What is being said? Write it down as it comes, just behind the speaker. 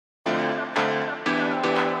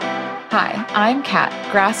Hi, I'm Kat,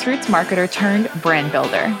 grassroots marketer turned brand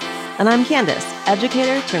builder. And I'm Candace,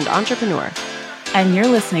 educator turned entrepreneur. And you're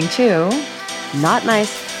listening to Not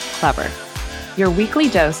Nice, Clever, your weekly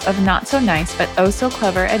dose of not so nice but oh so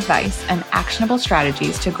clever advice and actionable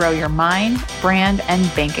strategies to grow your mind, brand,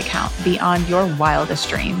 and bank account beyond your wildest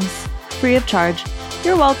dreams. Free of charge.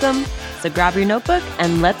 You're welcome. So grab your notebook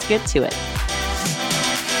and let's get to it.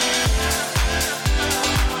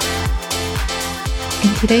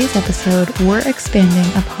 In today's episode, we're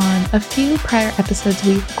expanding upon a few prior episodes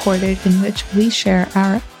we recorded in which we share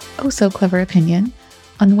our oh-so-clever opinion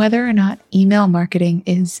on whether or not email marketing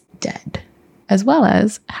is dead, as well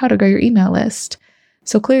as how to grow your email list.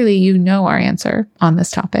 So clearly you know our answer on this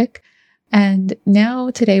topic. And now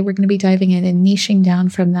today we're going to be diving in and niching down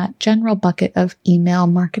from that general bucket of email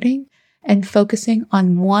marketing and focusing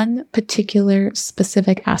on one particular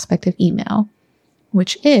specific aspect of email,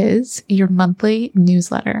 which is your monthly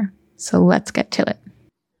newsletter. So let's get to it.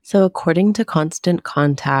 So according to Constant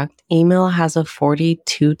Contact, email has a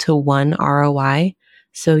 42-to-1 ROI.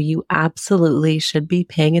 So you absolutely should be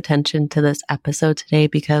paying attention to this episode today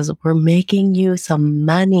because we're making you some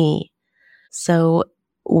money. So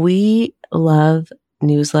we love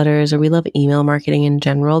newsletters, or we love email marketing in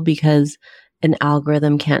general, because an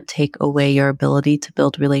algorithm can't take away your ability to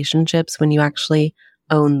build relationships when you actually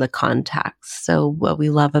own the contacts. So what we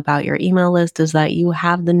love about your email list is that you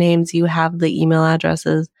have the names, you have the email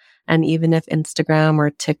addresses, and even if Instagram or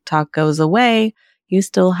TikTok goes away, you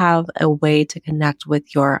still have a way to connect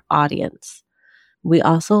with your audience. We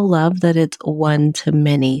also love that it's one to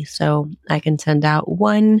many. So I can send out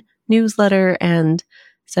one newsletter and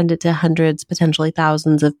send it to hundreds, potentially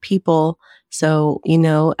thousands of people. So,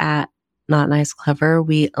 at Not Nice Clever,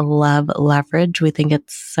 we love leverage. We think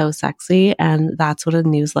it's so sexy, and that's what a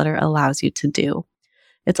newsletter allows you to do.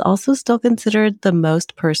 It's also still considered the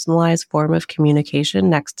most personalized form of communication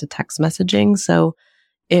next to text messaging. So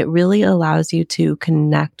it really allows you to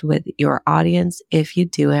connect with your audience if you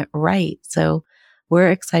do it right. So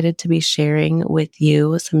we're excited to be sharing with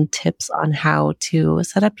you some tips on how to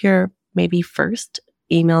set up your maybe first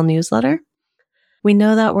email newsletter. We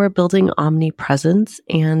know that we're building omnipresence,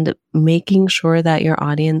 and making sure that your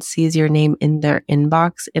audience sees your name in their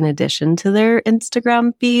inbox in addition to their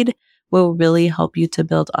Instagram feed will really help you to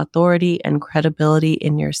build authority and credibility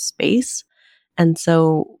in your space. And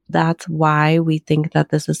so that's why we think that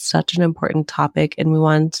this is such an important topic, and we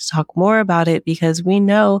wanted to talk more about it because we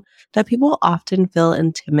know that people often feel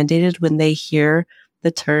intimidated when they hear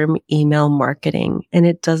the term email marketing, and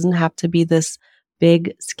it doesn't have to be this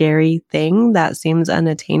big, scary thing that seems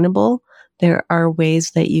unattainable. There are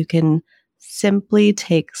ways that you can simply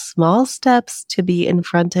take small steps to be in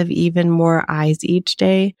front of even more eyes each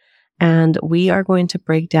day. And we are going to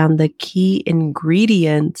break down the key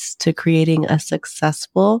ingredients to creating a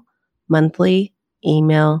successful monthly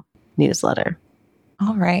email newsletter.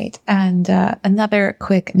 All right. And another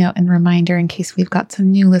quick note and reminder in case we've got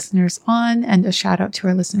some new listeners on, and a shout out to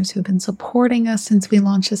our listeners who have been supporting us since we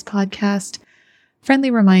launched this podcast.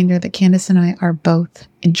 Friendly reminder that Candace and I are both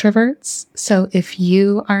introverts. So if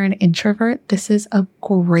you are an introvert, this is a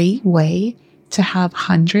great way to have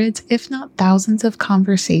hundreds, if not thousands, of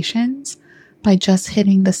conversations by just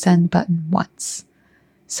hitting the send button once.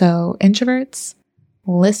 So introverts,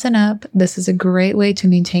 listen up. This is a great way to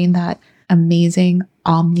maintain that amazing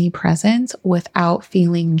omnipresence without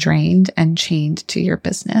feeling drained and chained to your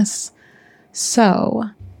business. So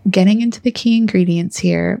getting into the key ingredients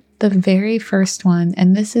here, the very first one,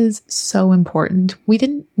 and this is so important. We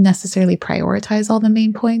didn't necessarily prioritize all the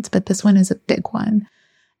main points, but this one is a big one.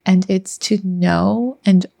 And it's to know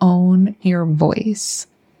and own your voice.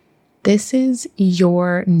 This is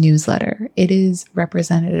your newsletter. It is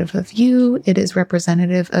representative of you. It is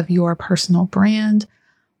representative of your personal brand,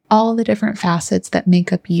 all the different facets that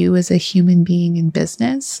make up you as a human being in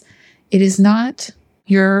business. It is not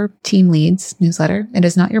your team lead's newsletter. It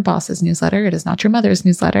is not your boss's newsletter. It is not your mother's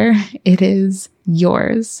newsletter. It is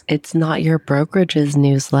yours. It's not your brokerage's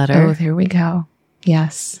newsletter. Oh, there we go.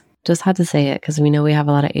 Yes. Just had to say it because we know we have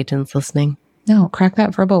a lot of agents listening. No, crack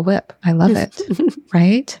that verbal whip. I love it.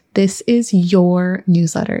 Right? This is your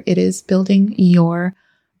newsletter. It is building your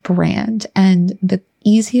brand. And the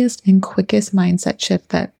easiest and quickest mindset shift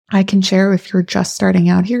that I can share if you're just starting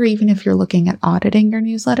out here, even if you're looking at auditing your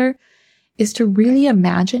newsletter, is to really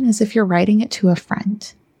imagine as if you're writing it to a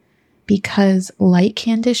friend. Because like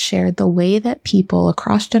Candace shared, the way that people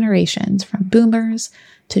across generations, from boomers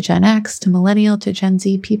to Gen X to millennial to Gen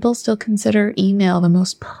Z, people still consider email the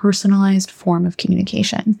most personalized form of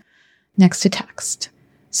communication next to text.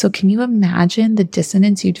 So can you imagine the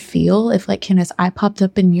dissonance you'd feel if, like, Candace, I popped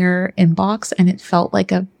up in your inbox and it felt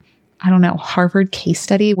like a, I don't know, Harvard case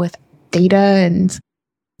study with data and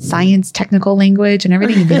science, technical language and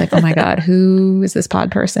everything? You'd be like, oh my God, who is this pod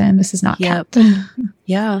person? This is not Kat.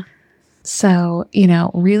 Yeah. So,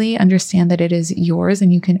 really understand that it is yours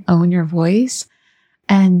and you can own your voice.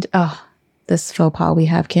 And this faux pas we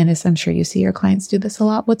have, Candace, I'm sure you see your clients do this a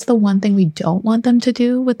lot. What's the one thing we don't want them to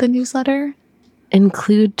do with the newsletter?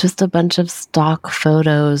 Include just a bunch of stock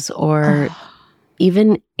photos or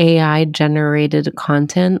even AI generated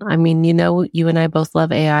content. I mean, you and I both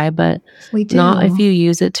love AI, but we do. Not if you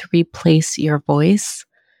use it to replace your voice.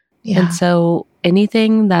 Yeah. And so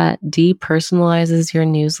anything that depersonalizes your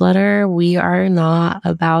newsletter, we are not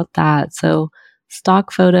about that. So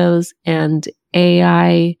stock photos and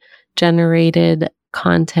AI generated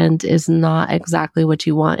content is not exactly what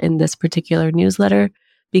you want in this particular newsletter,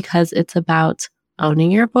 because it's about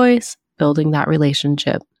owning your voice, building that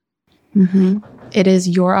relationship. Mm-hmm. It is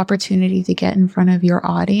your opportunity to get in front of your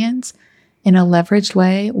audience in a leveraged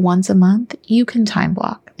way once a month. You can time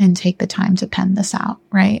block and take the time to pen this out,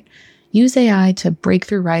 right? Use AI to break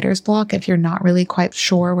through writer's block if you're not really quite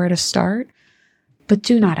sure where to start, but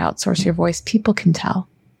do not outsource your voice. People can tell,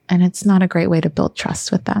 and it's not a great way to build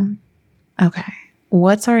trust with them. Okay.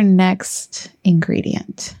 What's our next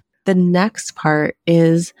ingredient? The next part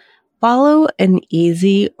is follow an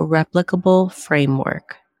easy, replicable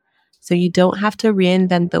framework. So you don't have to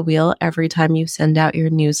reinvent the wheel every time you send out your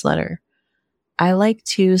newsletter. I like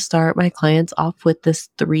to start my clients off with this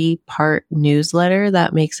 3-part newsletter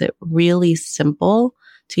that makes it really simple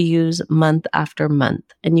to use month after month.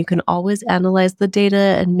 And you can always analyze the data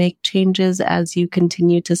and make changes as you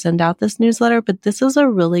continue to send out this newsletter, but this is a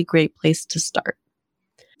really great place to start.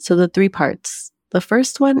 So the 3 parts. The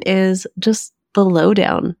first one is just the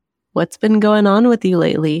lowdown. What's been going on with you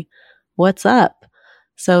lately? What's up?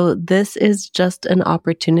 So this is just an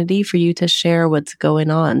opportunity for you to share what's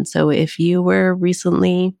going on. So if you were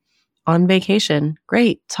recently on vacation,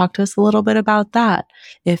 great. Talk to us a little bit about that.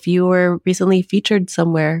 If you were recently featured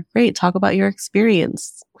somewhere, great. Talk about your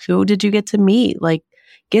experience. Who did you get to meet?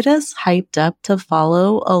 Get us hyped up to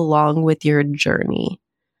follow along with your journey.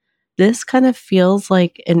 This kind of feels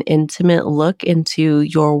like an intimate look into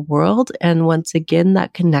your world. And once again,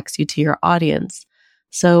 that connects you to your audience.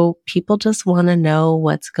 So people just want to know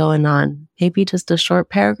what's going on. Maybe just a short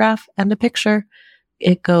paragraph and a picture.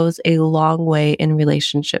 It goes a long way in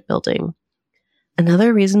relationship building.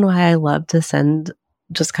 Another reason why I love to send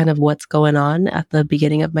just kind of what's going on at the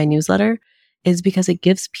beginning of my newsletter is because it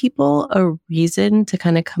gives people a reason to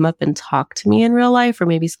kind of come up and talk to me in real life or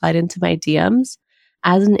maybe slide into my DMs.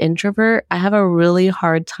 As an introvert, I have a really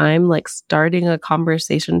hard time starting a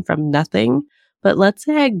conversation from nothing. But let's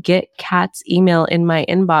say I get Kat's email in my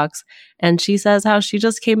inbox and she says how she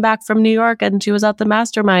just came back from New York and she was at the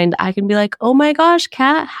mastermind. I can be like, oh my gosh,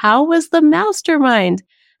 Kat, how was the mastermind?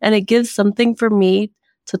 And it gives something for me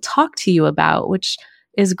to talk to you about, which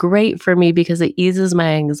is great for me because it eases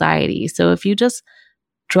my anxiety. So if you just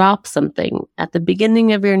drop something at the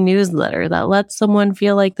beginning of your newsletter that lets someone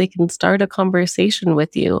feel like they can start a conversation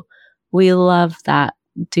with you, we love that.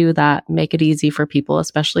 Do that. Make it easy for people,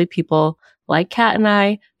 especially people like Kat and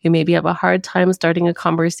I, who maybe have a hard time starting a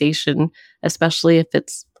conversation, especially if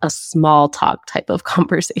it's a small talk type of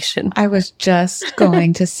conversation. I was just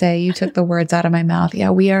going to say, you took the words out of my mouth. Yeah,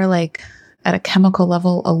 we are at a chemical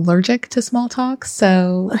level allergic to small talk.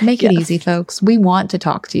 So make it easy, folks. We want to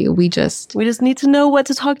talk to you. We just need to know what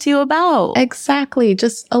to talk to you about. Exactly.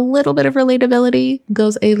 Just a little bit of relatability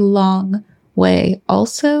goes a long way.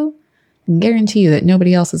 Also, I guarantee you that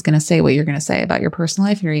nobody else is going to say what you're going to say about your personal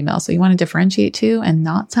life in your email. So you want to differentiate too and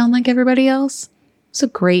not sound like everybody else. It's a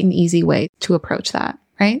great and easy way to approach that,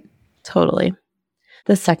 right? Totally.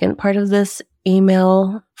 The second part of this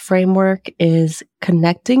email framework is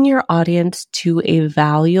connecting your audience to a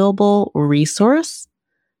valuable resource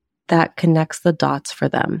that connects the dots for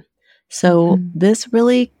them. So this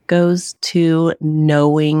really goes to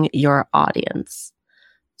knowing your audience.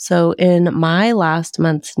 So in my last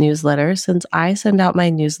month's newsletter, since I send out my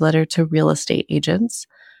newsletter to real estate agents,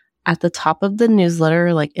 at the top of the newsletter,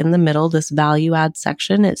 in the middle, this value add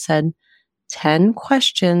section, it said 10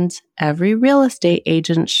 questions every real estate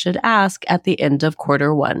agent should ask at the end of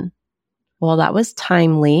Q1. Well, that was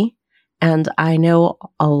timely. And I know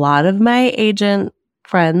a lot of my agent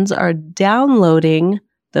friends are downloading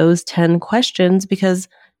those 10 questions because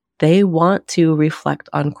they want to reflect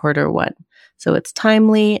on Q1. So it's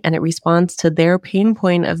timely and it responds to their pain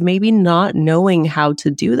point of maybe not knowing how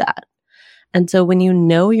to do that. And so when you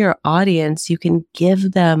know your audience, you can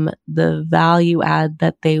give them the value add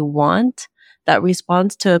that they want that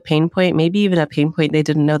responds to a pain point, maybe even a pain point they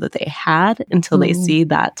didn't know that they had until they see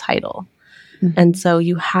that title. And so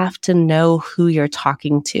you have to know who you're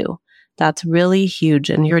talking to. That's really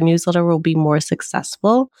huge. And your newsletter will be more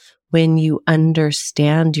successful when you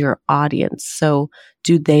understand your audience. So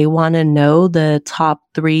do they want to know the top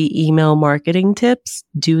 3 email marketing tips?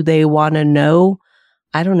 Do they want to know,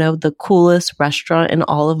 I don't know, the coolest restaurant in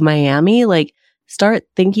all of Miami? Like, start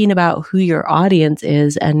thinking about who your audience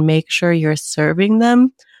is and make sure you're serving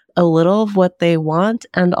them a little of what they want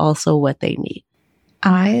and also what they need.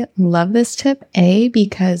 I love this tip,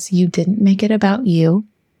 because you didn't make it about you,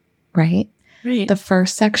 right? Right. The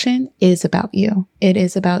first section is about you. It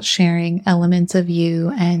is about sharing elements of you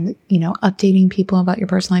and, updating people about your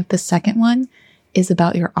personal life. The second one is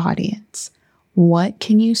about your audience. What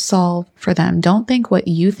can you solve for them? Don't think what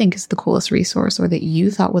you think is the coolest resource or that you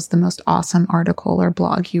thought was the most awesome article or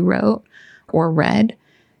blog you wrote or read.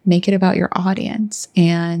 Make it about your audience.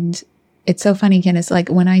 And it's so funny, Candace, like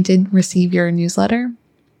when I did receive your newsletter,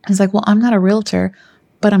 I was like, well, I'm not a realtor,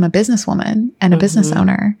 but I'm a businesswoman and a business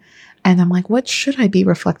owner. And I'm like, what should I be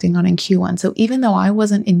reflecting on in Q1? So even though I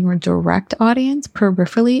wasn't in your direct audience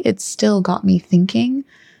peripherally, it still got me thinking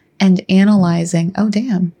and analyzing, oh,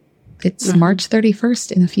 damn, it's March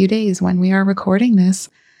 31st in a few days when we are recording this.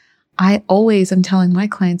 I always am telling my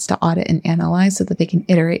clients to audit and analyze so that they can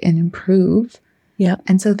iterate and improve. Yeah.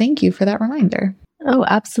 And so thank you for that reminder. Oh,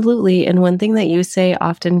 absolutely. And one thing that you say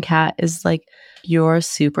often, Kat, is like your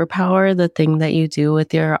superpower, the thing that you do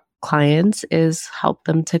with your clients is help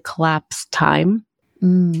them to collapse time.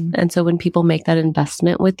 And so when people make that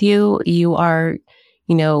investment with you, you are,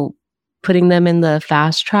 putting them in the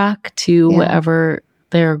fast track to whatever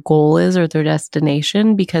their goal is or their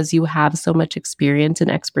destination because you have so much experience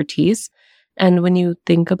and expertise. And when you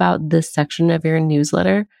think about this section of your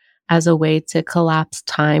newsletter as a way to collapse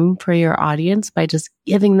time for your audience by just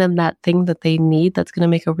giving them that thing that they need that's going to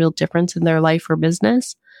make a real difference in their life or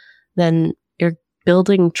business, then you're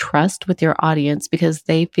building trust with your audience because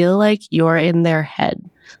they feel like you're in their head,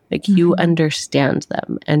 like you understand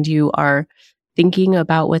them and you are thinking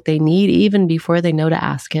about what they need even before they know to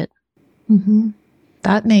ask it.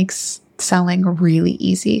 That makes selling really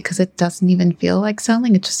easy because it doesn't even feel like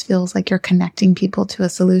selling. It just feels like you're connecting people to a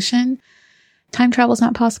solution. Time travel is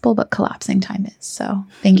not possible, but collapsing time is. So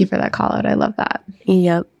thank you for that call out. I love that.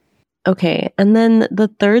 Yep. Okay. And then the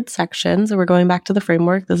third section, so we're going back to the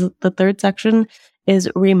framework. The third section is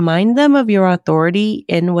remind them of your authority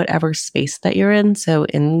in whatever space that you're in. So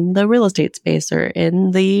in the real estate space or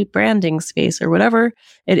in the branding space or whatever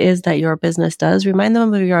it is that your business does, remind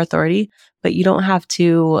them of your authority, but you don't have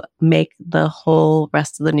to make the whole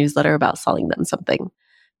rest of the newsletter about selling them something.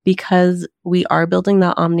 Because we are building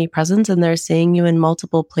that omnipresence and they're seeing you in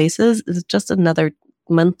multiple places, it's just another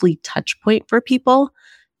monthly touch point for people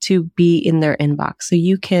to be in their inbox. So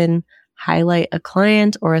you can highlight a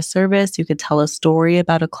client or a service. You could tell a story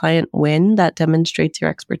about a client win that demonstrates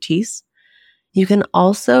your expertise. You can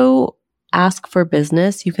also ask for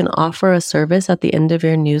business. You can offer a service at the end of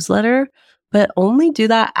your newsletter, but only do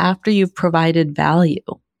that after you've provided value.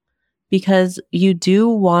 Because you do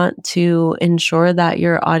want to ensure that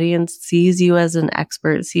your audience sees you as an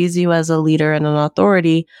expert, sees you as a leader and an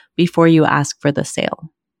authority before you ask for the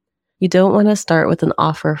sale. You don't want to start with an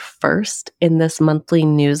offer first in this monthly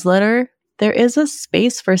newsletter. There is a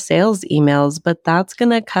space for sales emails, but that's going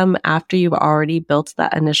to come after you've already built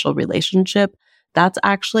that initial relationship. That's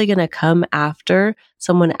actually going to come after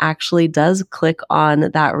someone actually does click on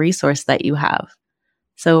that resource that you have.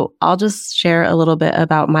 So I'll just share a little bit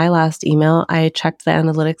about my last email. I checked the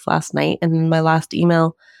analytics last night, and in my last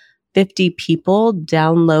email, 50 people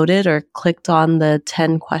downloaded or clicked on the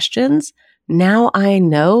 10 questions. Now I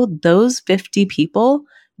know those 50 people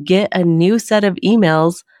get a new set of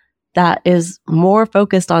emails that is more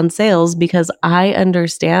focused on sales because I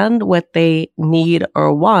understand what they need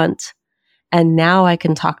or want. And now I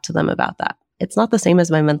can talk to them about that. It's not the same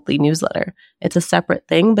as my monthly newsletter. It's a separate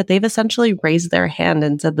thing, but they've essentially raised their hand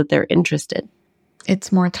and said that they're interested.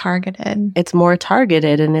 It's more targeted. It's more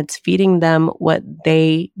targeted and it's feeding them what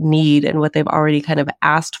they need and what they've already kind of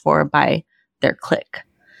asked for by their click.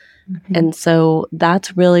 And so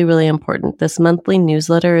that's really, really important. This monthly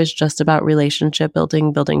newsletter is just about relationship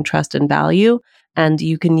building, building trust and value. And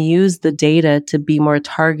you can use the data to be more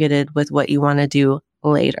targeted with what you want to do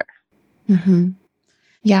later.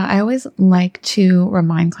 Yeah, I always like to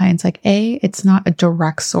remind clients like, it's not a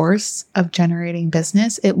direct source of generating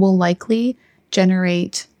business. It will likely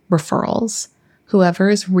generate referrals whoever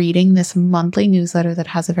is reading this monthly newsletter that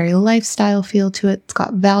has a very lifestyle feel to it, it's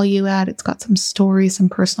got value add, it's got some stories, some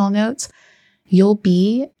personal notes, you'll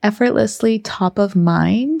be effortlessly top of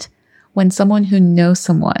mind when someone who knows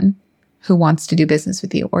someone who wants to do business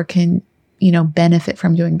with you or can, benefit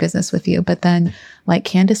from doing business with you. But then, like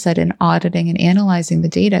Candace said, in auditing and analyzing the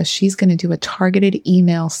data, she's going to do a targeted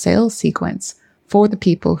email sales sequence for the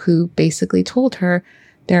people who basically told her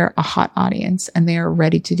they're a hot audience and they are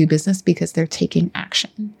ready to do business because they're taking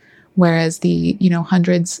action. Whereas the,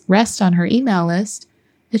 hundreds rest on her email list,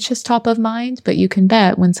 it's just top of mind. But you can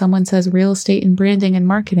bet when someone says real estate and branding and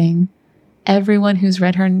marketing, everyone who's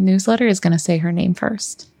read her newsletter is going to say her name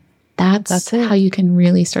first. That's how you can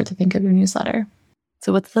really start to think of your newsletter.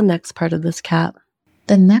 So what's the next part of this, Kat?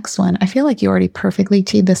 The next one, I feel like you already perfectly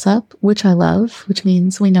teed this up, which I love, which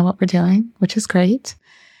means we know what we're doing, which is great,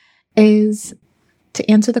 is to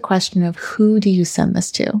answer the question of who do you send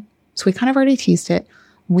this to? So we kind of already teased it.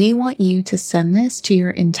 We want you to send this to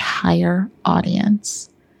your entire audience.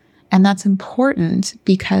 And that's important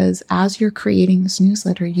because as you're creating this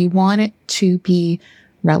newsletter, you want it to be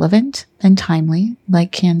relevant and timely,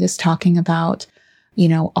 like Candace talking about,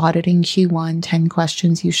 auditing Q1, 10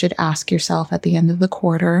 questions you should ask yourself at the end of the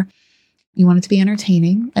quarter. You want it to be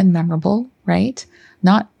entertaining and memorable, right?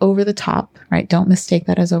 Not over the top, right? Don't mistake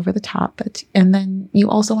that as over the top. And then you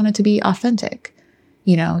also want it to be authentic,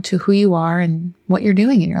 to who you are and what you're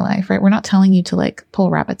doing in your life, right? We're not telling you to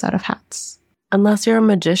pull rabbits out of hats. Unless you're a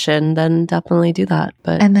magician, then definitely do that.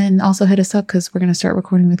 And then also hit us up because we're going to start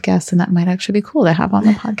recording with guests and that might actually be cool to have on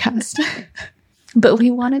the podcast. But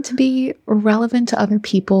we want it to be relevant to other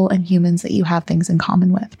people and humans that you have things in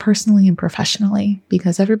common with, personally and professionally,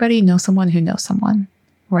 because everybody knows someone who knows someone,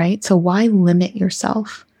 right? So why limit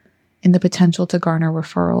yourself in the potential to garner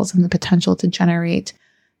referrals and the potential to generate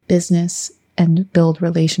business and build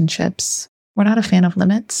relationships? We're not a fan of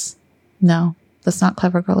limits. No, that's not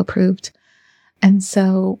Clever Girl approved. And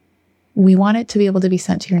so we want it to be able to be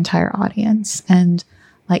sent to your entire audience. And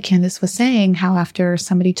like Candace was saying, how after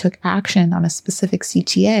somebody took action on a specific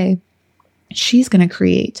CTA, she's going to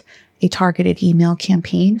create a targeted email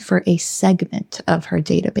campaign for a segment of her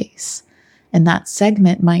database. And that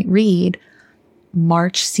segment might read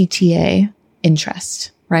March CTA interest,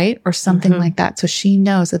 right? Or something like that. So she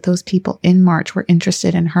knows that those people in March were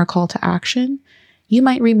interested in her call to action. You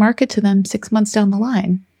might remarket to them 6 months down the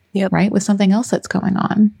line. Yep. Right? With something else that's going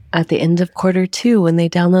on. At the end of quarter 2, when they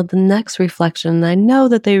download the next reflection, I know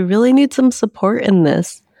that they really need some support in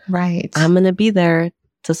this. Right. I'm going to be there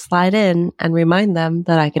to slide in and remind them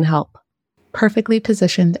that I can help. Perfectly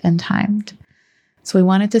positioned and timed. So we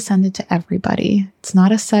wanted to send it to everybody. It's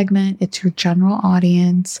not a segment. It's your general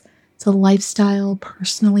audience. It's a lifestyle,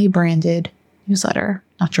 personally branded newsletter.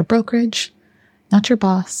 Not your brokerage, not your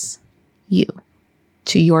boss, you,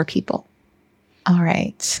 to your people. All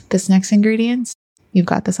right. This next ingredient, you've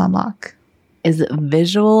got this on lock. Is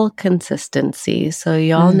visual consistency. So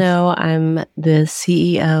y'all know I'm the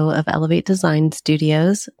CEO of Elevate Design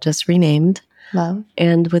Studios, just renamed. Love.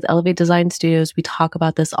 And with Elevate Design Studios, we talk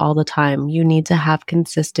about this all the time. You need to have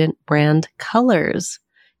consistent brand colors.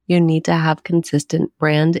 You need to have consistent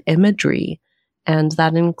brand imagery. And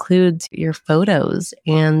that includes your photos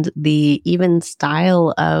and the even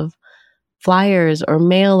style of flyers or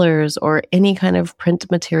mailers or any kind of print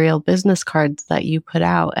material, business cards that you put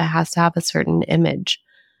out. It has to have a certain image.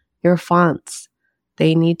 Your fonts,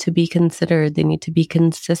 they need to be considered. They need to be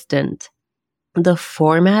consistent. The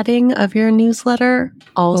formatting of your newsletter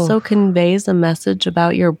also conveys a message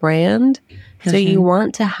about your brand. So you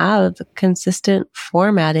want to have consistent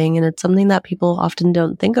formatting, and it's something that people often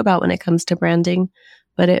don't think about when it comes to branding,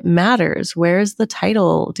 but it matters. Where is the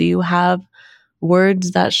title? Do you have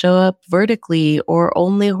words that show up vertically or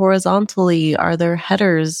only horizontally? Are there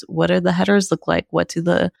headers? What do the headers look like? What do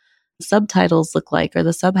the subtitles look like or the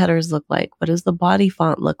subheaders look like? What does the body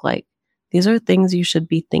font look like? These are things you should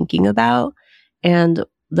be thinking about. And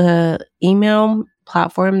the email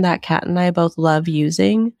platform that Kat and I both love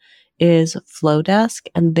using is Flowdesk,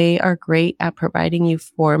 and they are great at providing you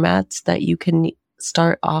formats that you can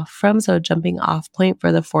start off from. So jumping off point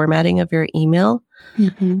for the formatting of your email.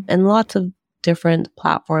 And lots of different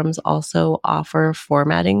platforms also offer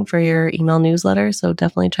formatting for your email newsletter. So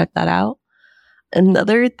definitely check that out.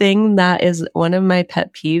 Another thing that is one of my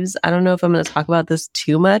pet peeves, I don't know if I'm going to talk about this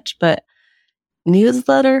too much, but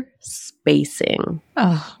newsletter spacing.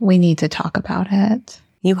 Oh, we need to talk about it.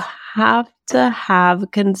 You have to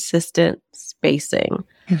have consistent spacing.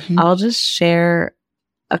 I'll just share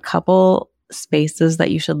a couple spaces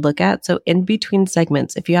that you should look at. So in between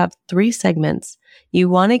segments, if you have 3 segments, you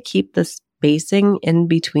want to keep the spacing in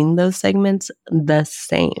between those segments the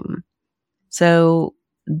same. So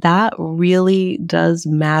that really does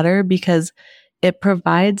matter because it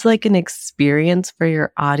provides like an experience for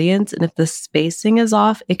your audience. And if the spacing is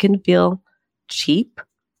off, it can feel cheap.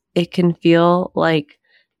 It can feel like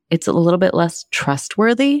it's a little bit less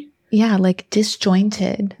trustworthy. Yeah, like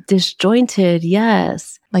disjointed. Disjointed,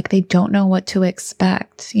 yes. Like they don't know what to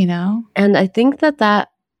expect, you know? And I think that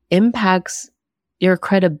impacts your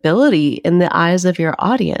credibility in the eyes of your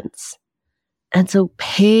audience. And so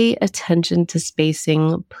pay attention to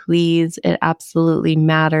spacing, please. It absolutely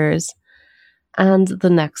matters. And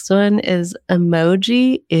the next one is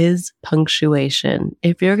emoji is punctuation.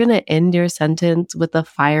 If you're going to end your sentence with a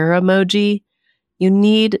fire emoji, you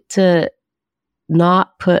need to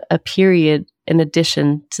not put a period in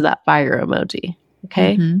addition to that fire emoji.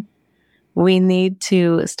 Okay. Mm-hmm. We need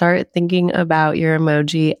to start thinking about your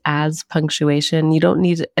emoji as punctuation. You don't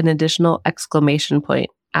need an additional exclamation point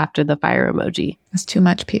after the fire emoji. That's too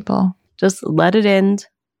much, people. Just let it end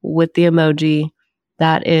with the emoji.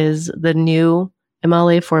 That is the new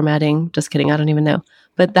MLA formatting. Just kidding. I don't even know.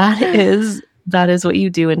 But that is what you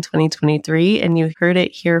do in 2023. And you heard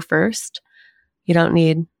it here first. You don't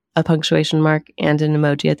need a punctuation mark and an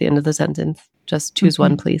emoji at the end of the sentence. Just choose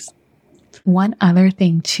one, please. One other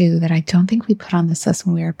thing too, that I don't think we put on this list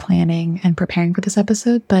when we were planning and preparing for this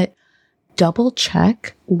episode, but double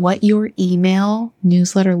check what your email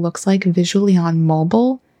newsletter looks like visually on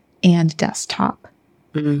mobile and desktop.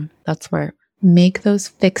 That's smart. Make those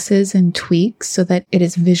fixes and tweaks so that it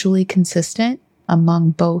is visually consistent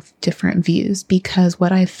among both different views. Because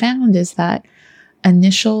what I found is that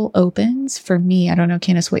initial opens for me, I don't know,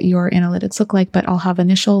 Candace, what your analytics look like, but I'll have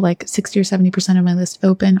initial like 60 or 70% of my list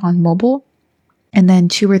open on mobile. And then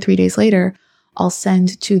 2 or 3 days later, I'll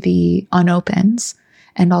send to the unopens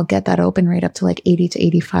and I'll get that open rate up to like 80 to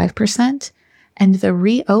 85%. And the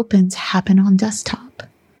reopens happen on desktop.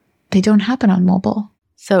 They don't happen on mobile.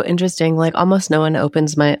 So interesting. Like almost no one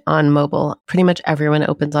opens on mobile. Pretty much everyone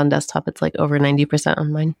opens on desktop. It's like over 90%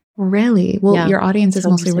 on mine. Really? Well, Yeah. your audience is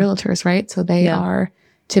So mostly realtors, right? So they are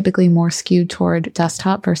typically more skewed toward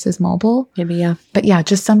desktop versus mobile. Maybe, yeah. But yeah,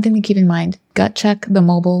 just something to keep in mind. Gut check the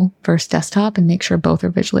mobile versus desktop and make sure both are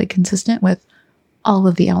visually consistent with all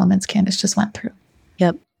of the elements Candace just went through.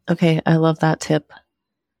 Yep. Okay. I love that tip.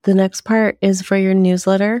 The next part is for your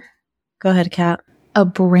newsletter. Go ahead, Kat. A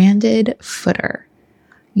branded footer.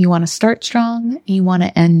 You want to start strong, you want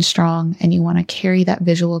to end strong, and you want to carry that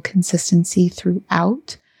visual consistency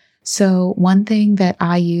throughout. So one thing that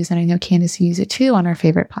I use, and I know Candace uses it too on our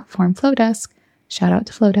favorite platform, Flowdesk, shout out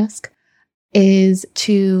to Flowdesk, is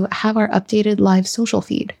to have our updated live social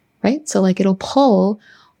feed, right? So like it'll pull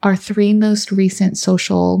our 3 most recent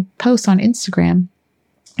social posts on Instagram.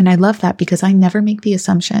 And I love that because I never make the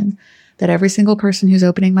assumption that every single person who's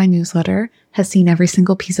opening my newsletter has seen every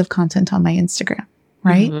single piece of content on my Instagram,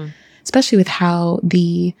 right? Mm-hmm. Especially with how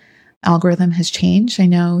the algorithm has changed. I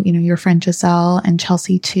know, your friend Giselle and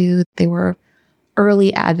Chelsea too, they were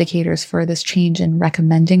early advocates for this change in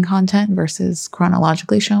recommending content versus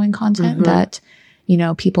chronologically showing content that,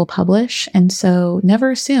 people publish. And so never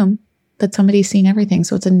assume that somebody's seen everything.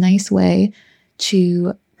 So it's a nice way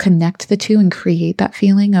to connect the two and create that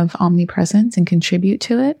feeling of omnipresence and contribute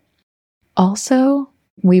to it. Also,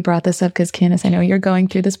 we brought this up because Candace, I know you're going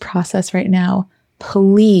through this process right now.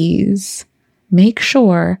 Please make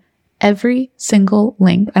sure every single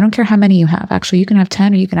link, I don't care how many you have. Actually, you can have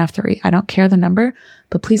 10 or you can have 3. I don't care the number,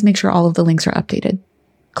 but please make sure all of the links are updated.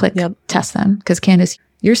 Click, test them. Because Candace,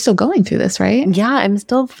 you're still going through this, right? Yeah, I'm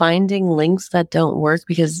still finding links that don't work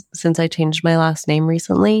because since I changed my last name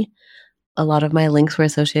recently, a lot of my links were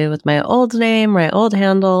associated with my old name, my old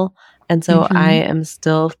handle. And so I am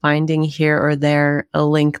still finding here or there a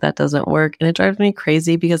link that doesn't work. And it drives me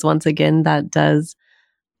crazy because once again, that does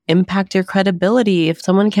impact your credibility. If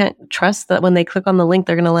someone can't trust that when they click on the link,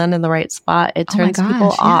 they're going to land in the right spot, it turns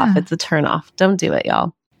people off. It's a turn off. Don't do it,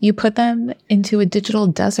 y'all. You put them into a digital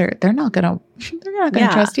desert. They're not going to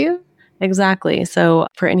trust you. Exactly. So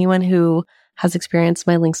for anyone who has experienced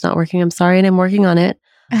my links not working, I'm sorry, and I'm working on it.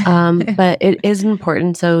 But it is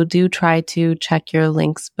important. So do try to check your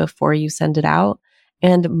links before you send it out.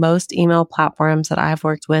 And most email platforms that I've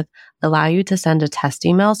worked with allow you to send a test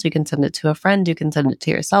email. So you can send it to a friend, you can send it to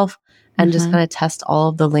yourself, and just kind of test all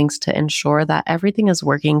of the links to ensure that everything is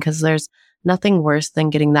working, because there's nothing worse than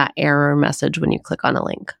getting that error message when you click on a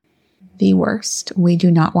link. The worst. We do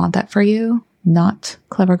not want that for you. Not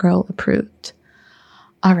Clever Girl approved.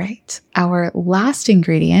 All right. Our last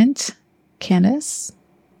ingredient, Candace,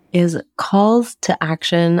 is calls to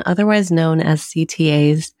action, otherwise known as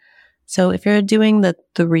CTAs. So if you're doing the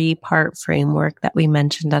 3-part framework that we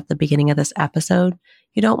mentioned at the beginning of this episode,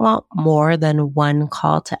 you don't want more than one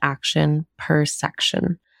call to action per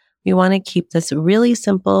section. We want to keep this really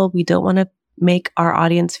simple. We don't want to make our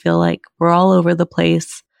audience feel like we're all over the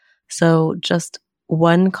place. So just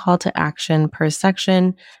one call to action per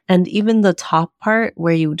section. And even the top part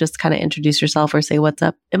where you just kind of introduce yourself or say what's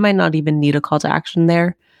up, it might not even need a call to action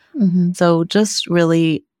there. Mm-hmm. So just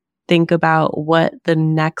really think about what the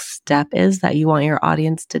next step is that you want your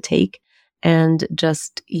audience to take and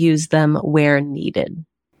just use them where needed.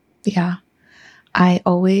 Yeah. I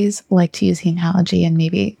always like to use the analogy, and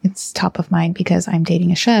maybe it's top of mind because I'm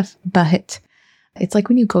dating a chef, but it's like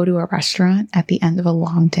when you go to a restaurant at the end of a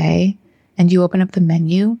long day and you open up the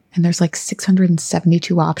menu and there's like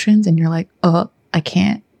 672 options and you're like, oh, I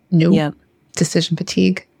can't. Nope. Yep. Decision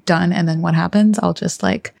fatigue. Done. And then what happens? I'll just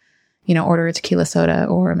order a tequila soda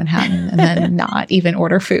or a Manhattan and then not even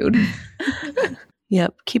order food.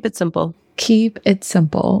 Yep. Keep it simple. Keep it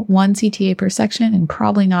simple. 1 CTA per section and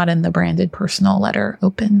probably not in the branded personal letter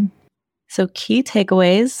open. So key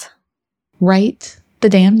takeaways. Write the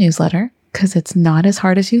damn newsletter because it's not as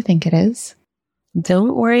hard as you think it is.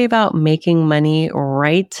 Don't worry about making money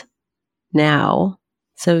right now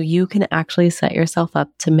so you can actually set yourself up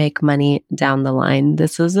to make money down the line.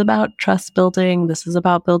 This is about trust building. This is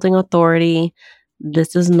about building authority.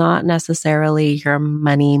 This is not necessarily your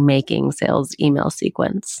money-making sales email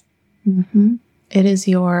sequence. Mm-hmm. It is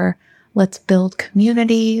your let's build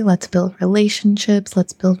community, let's build relationships,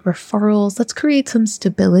 let's build referrals, let's create some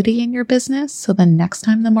stability in your business so the next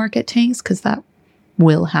time the market tanks, because that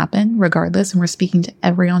will happen regardless. And we're speaking to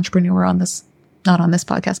every entrepreneur on this, not on this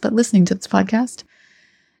podcast, but listening to this podcast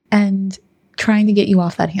and trying to get you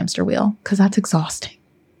off that hamster wheel because that's exhausting.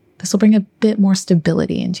 This will bring a bit more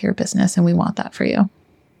stability into your business and we want that for you.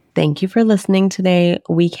 Thank you for listening today.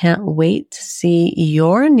 We can't wait to see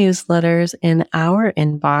your newsletters in our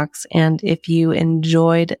inbox. And if you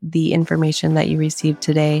enjoyed the information that you received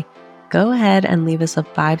today, go ahead and leave us a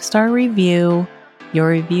 5-star review. Your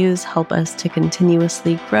reviews help us to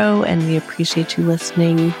continuously grow, and we appreciate you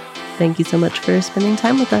listening. Thank you so much for spending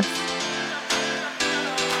time with us.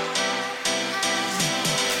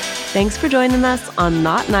 Thanks for joining us on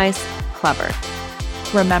Not Nice, Clever.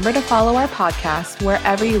 Remember to follow our podcast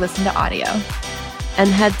wherever you listen to audio. And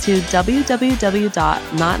head to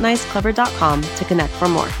www.notniceclever.com to connect for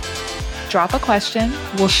more. Drop a question,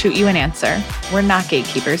 we'll shoot you an answer. We're not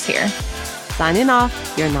gatekeepers here. Signing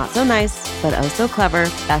off, you're not so nice, but oh so clever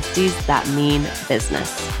besties that mean business.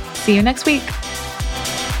 See you next week.